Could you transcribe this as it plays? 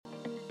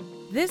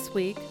This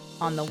week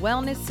on the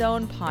Wellness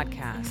Zone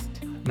podcast.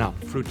 Now,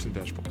 fruits and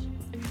vegetables.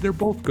 They're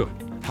both good.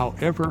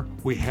 However,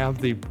 we have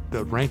the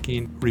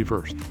ranking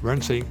reversed. Rather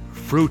than saying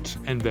fruits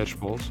and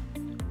vegetables,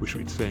 we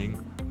should be saying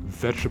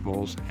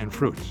vegetables and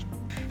fruits.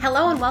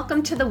 Hello and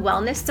welcome to the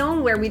Wellness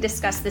Zone, where we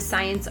discuss the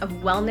science of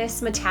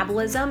wellness,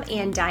 metabolism,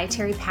 and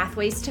dietary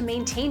pathways to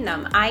maintain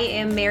them. I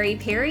am Mary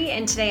Perry,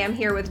 and today I'm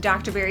here with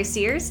Dr. Barry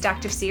Sears.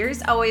 Dr.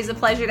 Sears, always a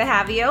pleasure to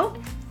have you.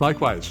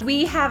 Likewise.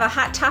 We have a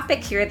hot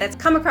topic here that's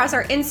come across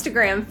our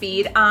Instagram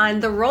feed on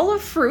the role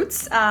of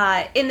fruits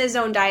in the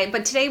zone diet,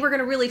 but today we're going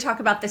to really talk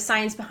about the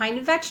science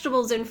behind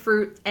vegetables and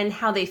fruit and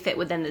how they fit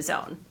within the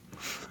zone.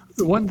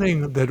 The one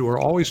thing that we're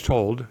always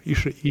told, you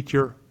should eat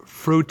your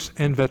fruits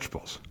and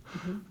vegetables.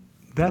 Mm-hmm.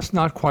 That's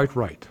not quite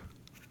right.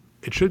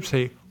 It should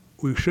say,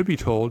 we should be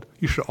told,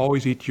 you should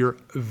always eat your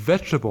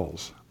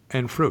vegetables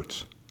and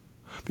fruits.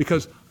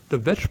 Because the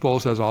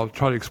vegetables, as I'll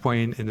try to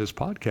explain in this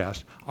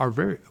podcast, are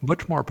very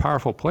much more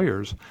powerful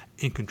players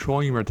in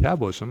controlling your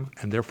metabolism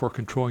and therefore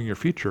controlling your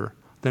future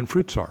than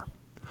fruits are.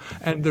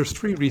 And there's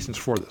three reasons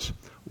for this.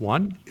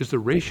 One is the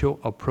ratio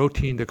of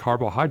protein to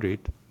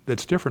carbohydrate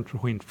that's different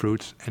between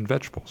fruits and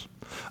vegetables.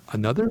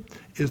 Another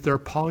is their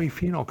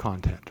polyphenol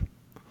content.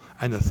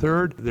 And the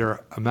third,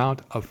 their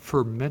amount of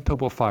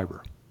fermentable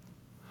fiber.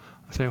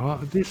 I say, well,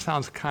 this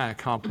sounds kind of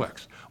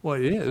complex. Well,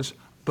 it is,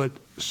 but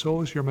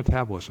so is your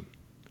metabolism.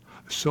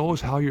 So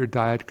is how your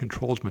diet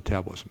controls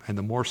metabolism. And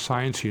the more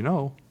science you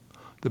know,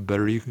 the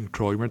better you can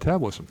control your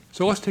metabolism.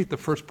 So let's take the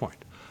first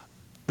point,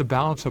 the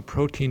balance of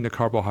protein to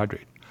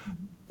carbohydrate.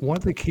 One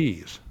of the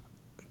keys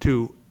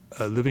to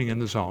living in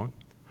the zone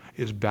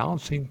is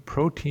balancing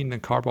protein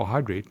and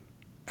carbohydrate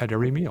at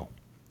every meal.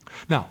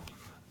 Now,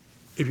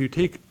 if you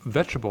take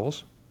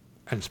vegetables,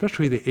 and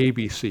especially the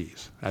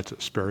ABCs, that's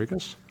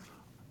asparagus,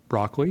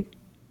 broccoli,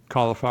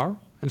 cauliflower,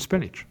 and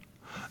spinach,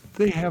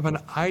 they have an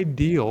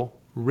ideal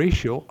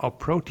ratio of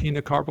protein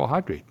to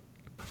carbohydrate.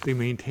 They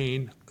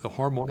maintain the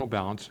hormonal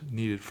balance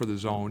needed for the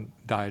zone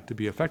diet to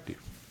be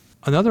effective.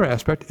 Another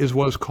aspect is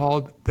what is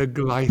called the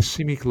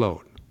glycemic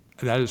load.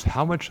 And that is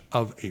how much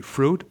of a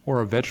fruit or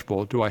a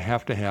vegetable do I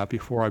have to have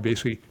before I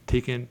basically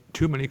take in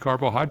too many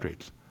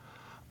carbohydrates.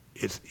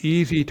 It's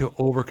easy to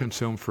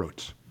overconsume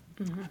fruits.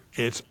 Mm-hmm.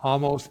 It's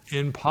almost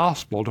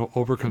impossible to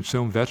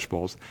overconsume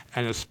vegetables,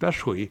 and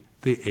especially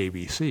the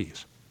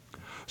ABCs.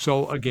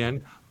 So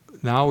again,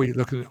 now we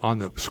look on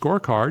the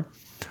scorecard,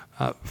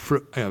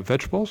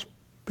 vegetables,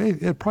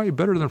 they're probably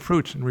better than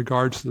fruits in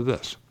regards to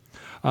this.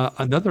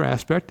 Another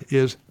aspect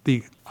is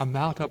the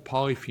amount of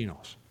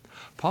polyphenols.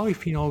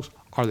 Polyphenols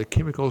are the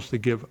chemicals that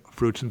give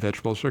fruits and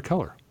vegetables their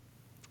color,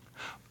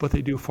 but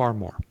they do far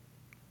more.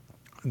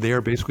 They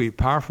are basically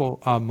powerful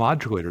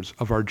modulators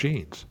of our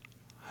genes,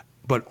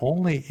 but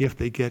only if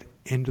they get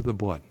into the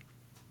blood.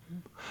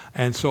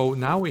 And so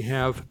now we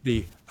have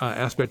the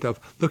aspect of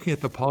looking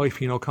at the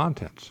polyphenol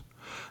contents.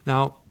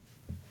 Now,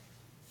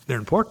 they're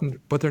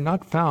important, but they're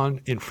not found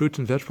in fruits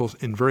and vegetables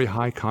in very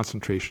high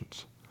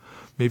concentrations.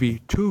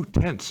 Maybe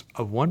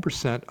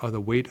 0.2% of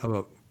the weight of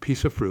a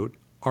piece of fruit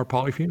are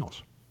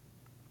polyphenols.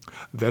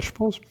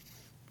 Vegetables,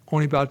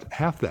 only about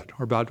half that,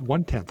 or about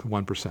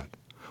 0.1%,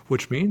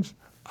 which means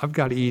I've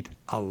got to eat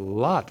a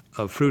lot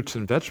of fruits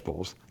and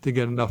vegetables to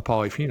get enough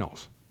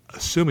polyphenols,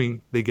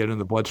 assuming they get in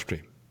the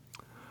bloodstream.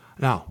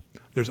 Now,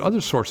 there's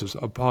other sources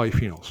of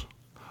polyphenols.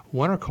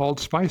 One are called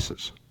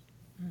spices.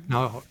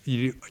 Now,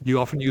 you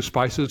often use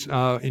spices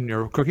in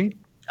your cooking?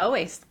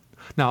 Always.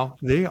 Now,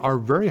 they are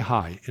very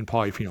high in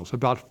polyphenols,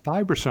 about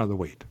 5% of the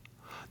weight.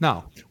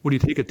 Now, would you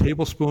take a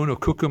tablespoon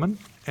of curcumin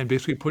and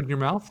basically put it in your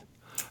mouth?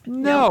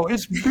 No,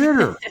 it's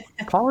bitter.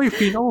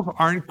 Polyphenols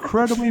are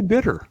incredibly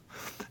bitter.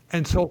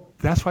 And so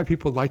that's why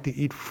people like to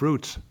eat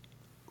fruits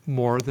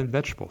more than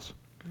vegetables,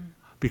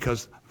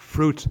 because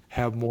fruits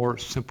have more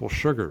simple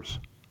sugars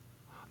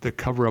that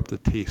cover up the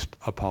taste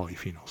of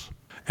polyphenols.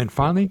 And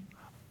finally,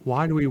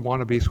 why do we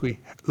want to basically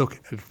look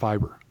at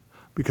fiber?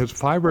 Because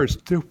fiber is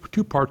two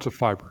parts of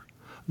fiber.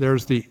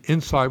 There's the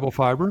insoluble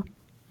fiber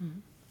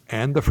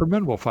and the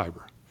fermentable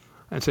fiber.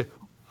 And say,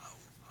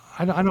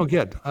 I don't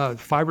get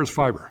fiber is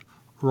fiber.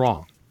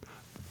 Wrong.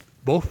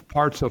 Both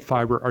parts of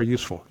fiber are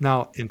useful.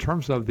 Now, in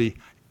terms of the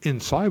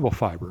insoluble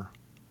fiber,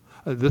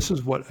 this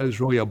is what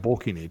is really a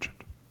bulking agent.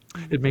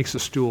 It makes the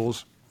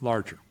stools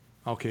larger.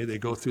 Okay, they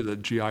go through the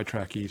GI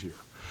tract easier.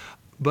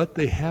 But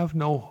they have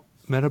no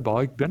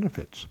metabolic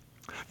benefits.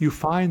 You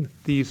find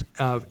these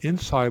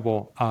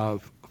insoluble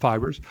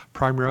fibers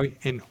primarily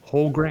in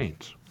whole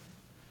grains,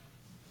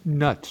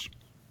 nuts,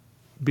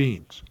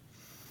 beans.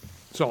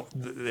 So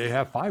they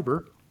have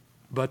fiber,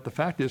 but the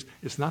fact is,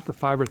 it's not the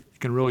fiber that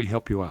can really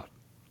help you out.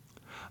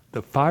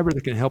 The fiber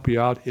that can help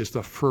you out is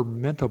the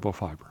fermentable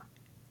fiber.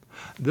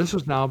 This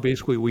is now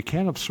basically, we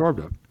can't absorb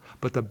it,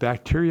 but the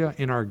bacteria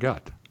in our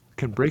gut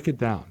can break it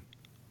down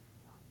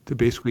to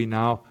basically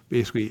now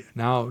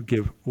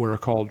give what are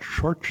called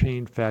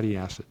short-chain fatty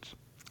acids.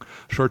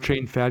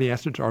 Short-chain fatty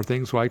acids are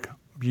things like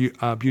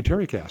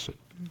butyric acid.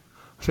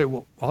 Say,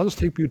 well, I'll just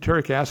take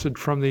butyric acid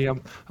from the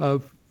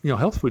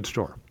health food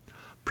store.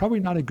 probably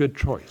not a good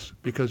choice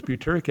because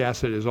butyric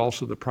acid is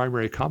also the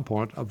primary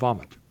component of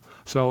vomit.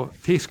 So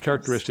taste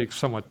characteristics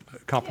somewhat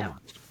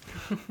compromised.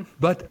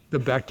 But the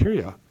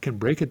bacteria can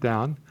break it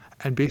down,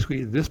 and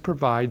basically this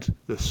provides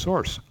the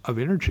source of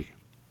energy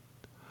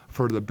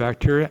for the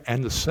bacteria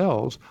and the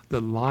cells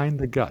that line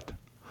the gut.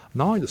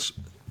 Not only the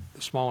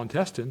small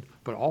intestine,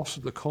 but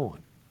also the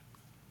colon,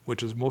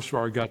 which is most of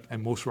our gut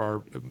and most of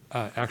our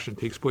action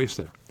takes place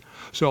there.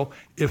 So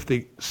if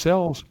the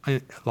cells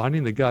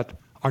lining the gut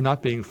are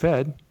not being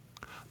fed,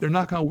 they're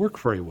not going to work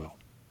very well.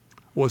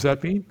 What does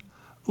that mean?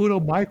 Little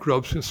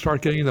microbes can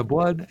start getting in the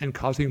blood and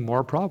causing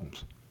more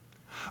problems.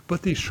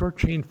 But these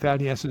short-chain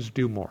fatty acids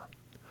do more.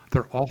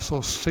 They're also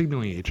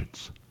signaling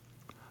agents.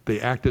 They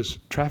act as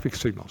traffic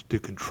signals to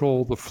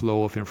control the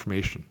flow of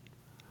information.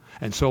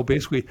 And so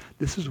basically,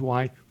 this is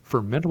why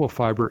fermentable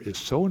fiber is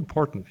so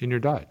important in your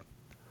diet.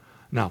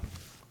 Now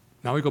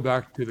we go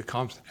back to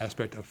the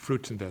aspect of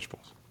fruits and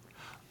vegetables.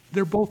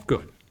 They're both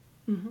good.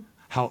 Mm-hmm.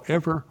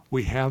 However,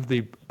 we have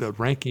the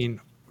ranking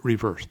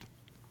reversed.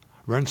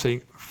 Rather than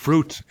saying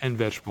fruits and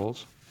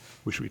vegetables,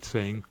 we should be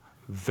saying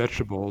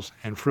vegetables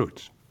and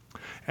fruits.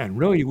 And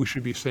really, we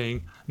should be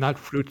saying not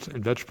fruits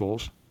and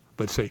vegetables,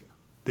 but say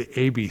the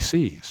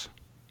ABCs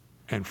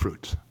and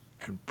fruits,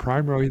 and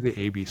primarily the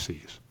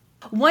ABCs.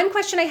 One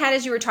question I had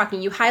as you were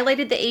talking, you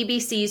highlighted the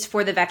ABCs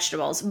for the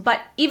vegetables,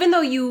 but even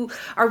though you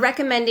are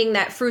recommending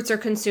that fruits are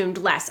consumed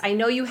less, I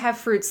know you have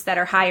fruits that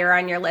are higher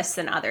on your list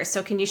than others.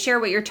 So can you share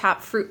what your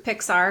top fruit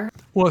picks are?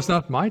 Well, it's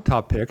not my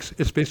top picks.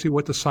 It's basically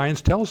what the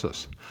science tells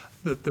us.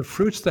 The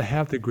fruits that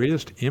have the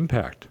greatest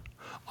impact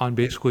on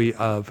basically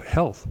of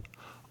health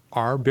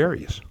are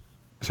berries.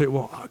 You say,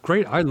 well,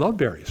 great, I love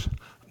berries.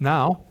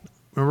 Now,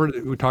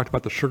 remember we talked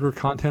about the sugar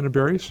content of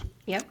berries?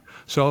 Yep.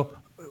 So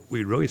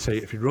we really say,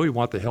 if you really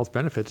want the health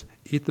benefits,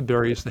 eat the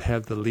berries that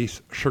have the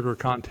least sugar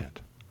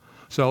content.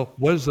 So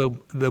what is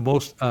the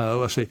most,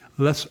 let's say,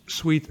 less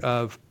sweet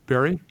of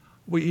berry?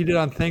 We eat it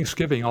on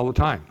Thanksgiving all the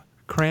time.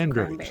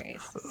 Cranberries.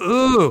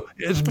 Ooh,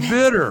 it's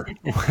bitter.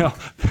 Well,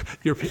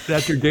 you're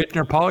getting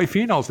your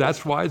polyphenols.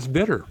 That's why it's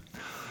bitter.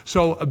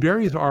 So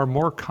berries are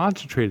more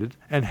concentrated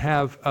and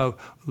have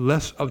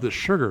less of the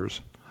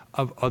sugars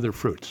of other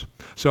fruits.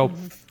 So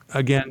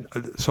again,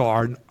 so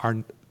our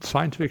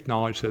scientific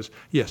knowledge says,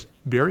 yes,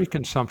 berry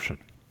consumption,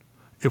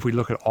 if we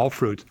look at all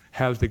fruits,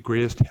 has the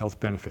greatest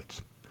health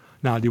benefits.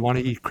 Now, do you want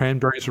to eat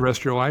cranberries the rest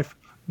of your life?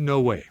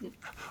 No way.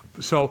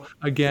 So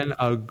again,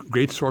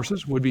 great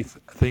sources would be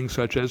things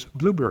such as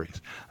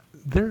blueberries.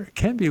 They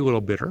can be a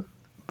little bitter,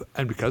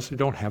 and because they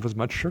don't have as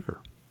much sugar.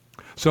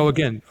 So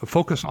again,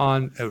 focus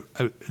on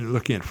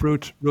looking at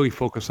fruits, really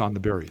focus on the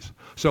berries.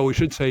 So we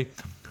should say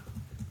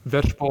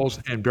vegetables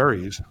and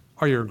berries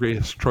are your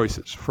greatest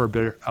choices for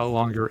a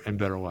longer and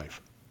better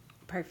life.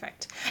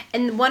 Perfect.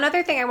 And one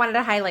other thing I wanted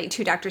to highlight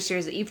too, Dr.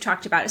 Sears, that you've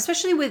talked about,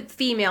 especially with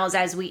females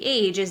as we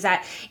age, is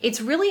that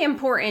it's really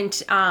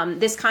important,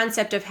 this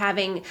concept of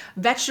having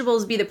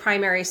vegetables be the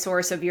primary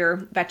source of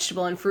your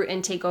vegetable and fruit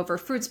intake over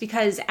fruits,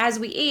 because as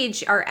we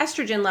age, our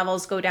estrogen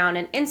levels go down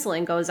and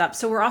insulin goes up.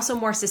 So we're also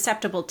more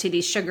susceptible to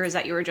these sugars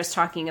that you were just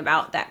talking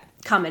about that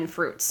come in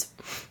fruits.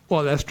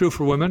 Well, that's true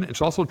for women.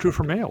 It's also true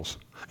for males.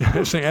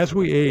 So as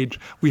we age,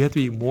 we have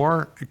to be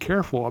more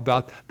careful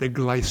about the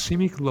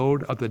glycemic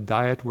load of the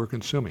diet we're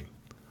consuming,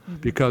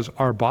 because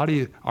our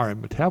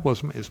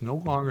metabolism is no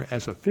longer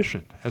as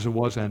efficient as it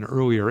was at an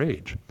earlier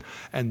age.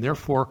 And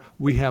therefore,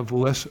 we have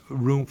less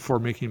room for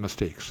making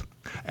mistakes.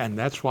 And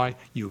that's why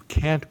you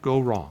can't go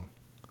wrong.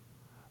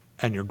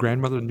 And your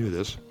grandmother knew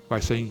this by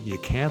saying you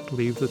can't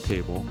leave the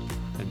table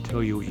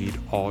until you eat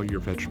all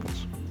your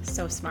vegetables.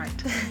 So smart.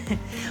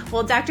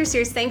 Well, Dr.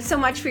 Sears, thanks so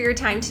much for your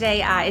time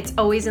today. It's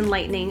always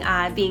enlightening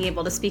being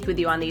able to speak with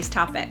you on these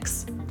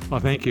topics. Well,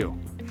 thank you.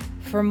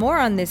 For more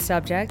on this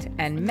subject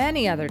and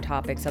many other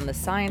topics on the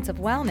science of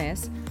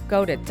wellness,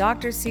 go to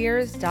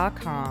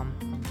drsears.com.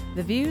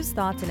 The views,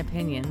 thoughts, and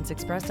opinions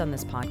expressed on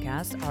this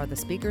podcast are the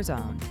speaker's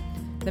own.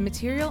 The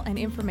material and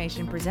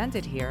information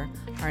presented here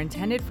are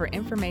intended for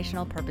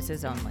informational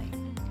purposes only.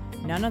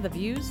 None of the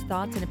views,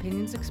 thoughts, and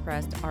opinions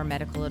expressed are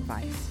medical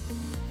advice.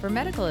 For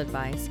medical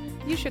advice,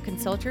 you should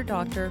consult your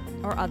doctor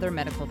or other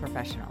medical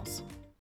professionals.